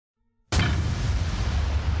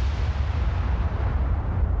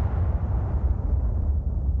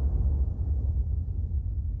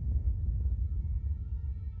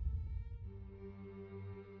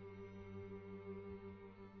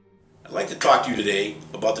I'd like to talk to you today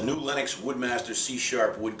about the new LENOX WOODMASTER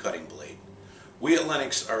C-SHARP wood cutting blade. We at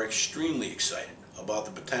LENOX are extremely excited about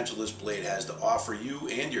the potential this blade has to offer you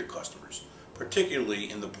and your customers,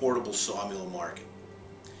 particularly in the portable sawmill market.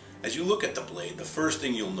 As you look at the blade, the first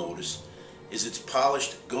thing you'll notice is its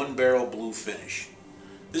polished gun barrel blue finish.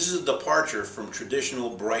 This is a departure from traditional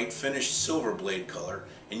bright finished silver blade color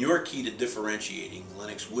and your key to differentiating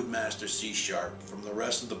LENOX WOODMASTER C-SHARP from the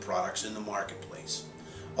rest of the products in the marketplace.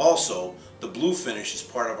 Also, the blue finish is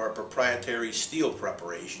part of our proprietary steel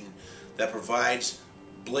preparation that provides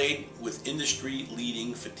blade with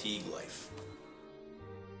industry-leading fatigue life.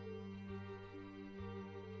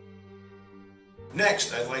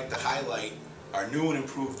 Next, I'd like to highlight our new and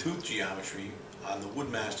improved tooth geometry on the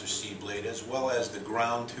WOODMASTER C blade, as well as the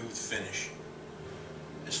ground tooth finish.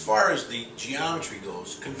 As far as the geometry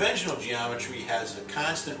goes, conventional geometry has a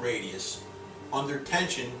constant radius. Under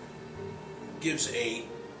tension gives a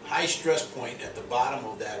high stress point at the bottom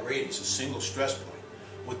of that radius, a single stress point.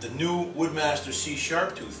 With the new WOODMASTER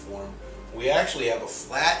C-SHARP tooth form, we actually have a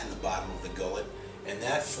flat in the bottom of the gullet, and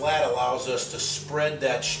that flat allows us to spread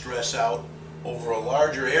that stress out over a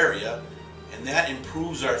larger area, and that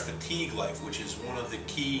improves our fatigue life, which is one of the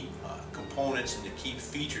key components and the key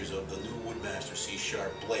features of the new WOODMASTER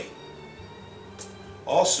C-SHARP blade.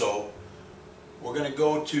 Also, we're going to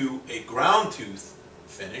go to a ground tooth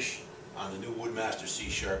finish on the new WOODMASTER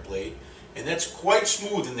C-SHARP blade, and that's quite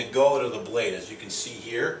smooth in the gullet of the blade. As you can see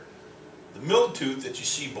here, the milled tooth that you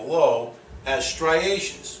see below has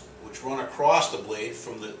striations which run across the blade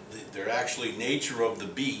from their actually nature of the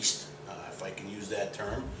beast, if I can use that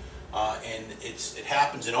term, and it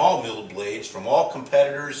happens in all milled blades from all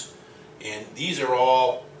competitors, and these are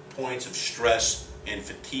all points of stress and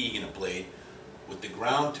fatigue in a blade. With the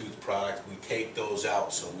ground tooth product, we take those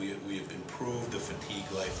out, so we have improved the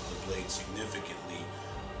fatigue life of the blade significantly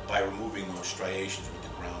by removing those striations with the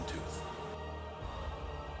ground tooth.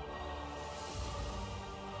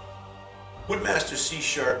 WOODMASTER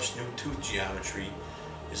C-SHARP's new tooth geometry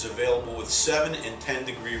is available with 7 and 10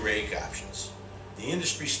 degree rake options. The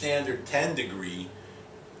industry standard 10 degree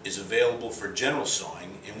is available for general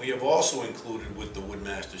sawing, and we have also included with the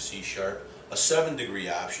WOODMASTER C-SHARP a 7 degree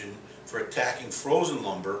option for attacking frozen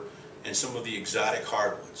lumber and some of the exotic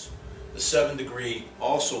hardwoods. The 7 degree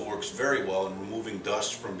also works very well in removing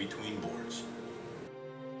dust from between boards.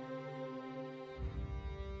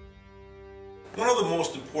 One of the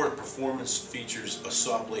most important performance features a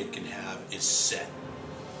saw blade can have is set.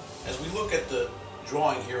 As we look at the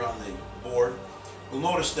drawing here on the board, we'll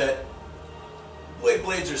notice that the way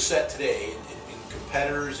blades are set today in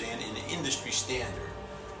competitors and in the industry standard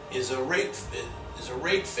is a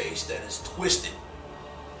rake face that is twisted.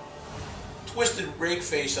 Twisted rake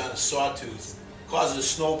face on a sawtooth causes a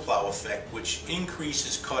snowplow effect, which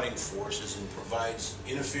increases cutting forces and provides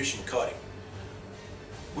inefficient cutting.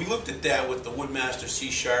 We looked at that with the WOODMASTER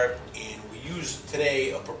C-SHARP, and we use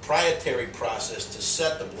today a proprietary process to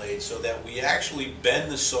set the blade so that we actually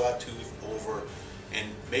bend the sawtooth over and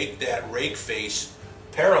make that rake face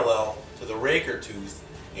parallel to the raker tooth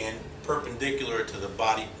and perpendicular to the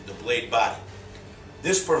blade body.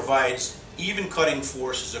 This provides even cutting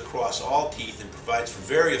forces across all teeth and provides for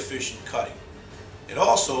very efficient cutting. It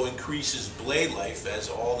also increases blade life as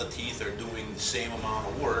all the teeth are doing the same amount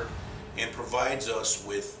of work, and provides us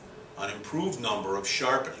with an improved number of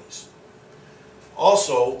sharpenings.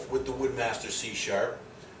 Also, with the WOODMASTER C-SHARP,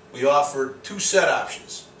 we offer 2 set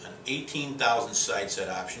options, an 18,000 side set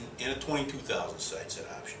option and a 22,000 side set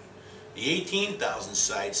option. The 18,000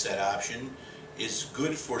 side set option is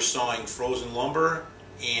good for sawing frozen lumber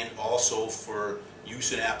and also for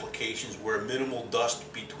use in applications where minimal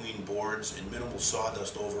dust between boards and minimal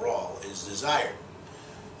sawdust overall is desired.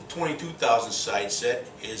 The 22,000 side set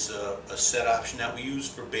is a set option that we use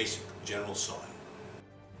for basic general sawing.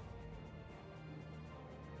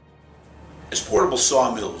 As portable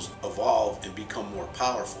sawmills evolve and become more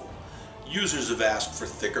powerful, users have asked for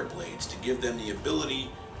thicker blades to give them the ability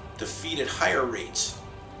to feed at higher rates.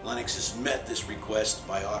 LENOX has met this request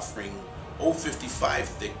by offering 0.55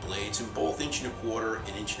 thick blades in both 1¼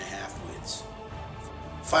 and 1.5 widths.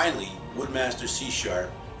 Finally, WOODMASTER C-SHARP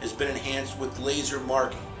has been enhanced with laser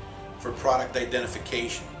marking for product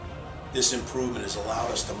identification. This improvement has allowed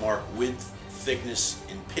us to mark width, thickness,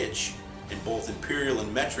 and pitch in both imperial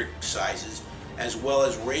and metric sizes, as well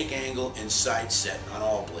as rake angle and side set on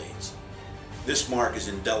all blades. This mark is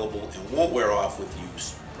indelible and won't wear off with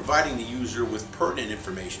use, providing the user with pertinent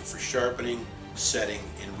information for sharpening, setting,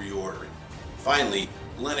 and reordering. Finally,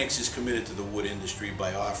 LENOX is committed to the wood industry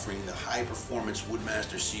by offering the high-performance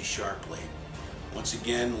WOODMASTER C-SHARP blade. Once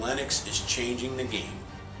again, LENOX is changing the game.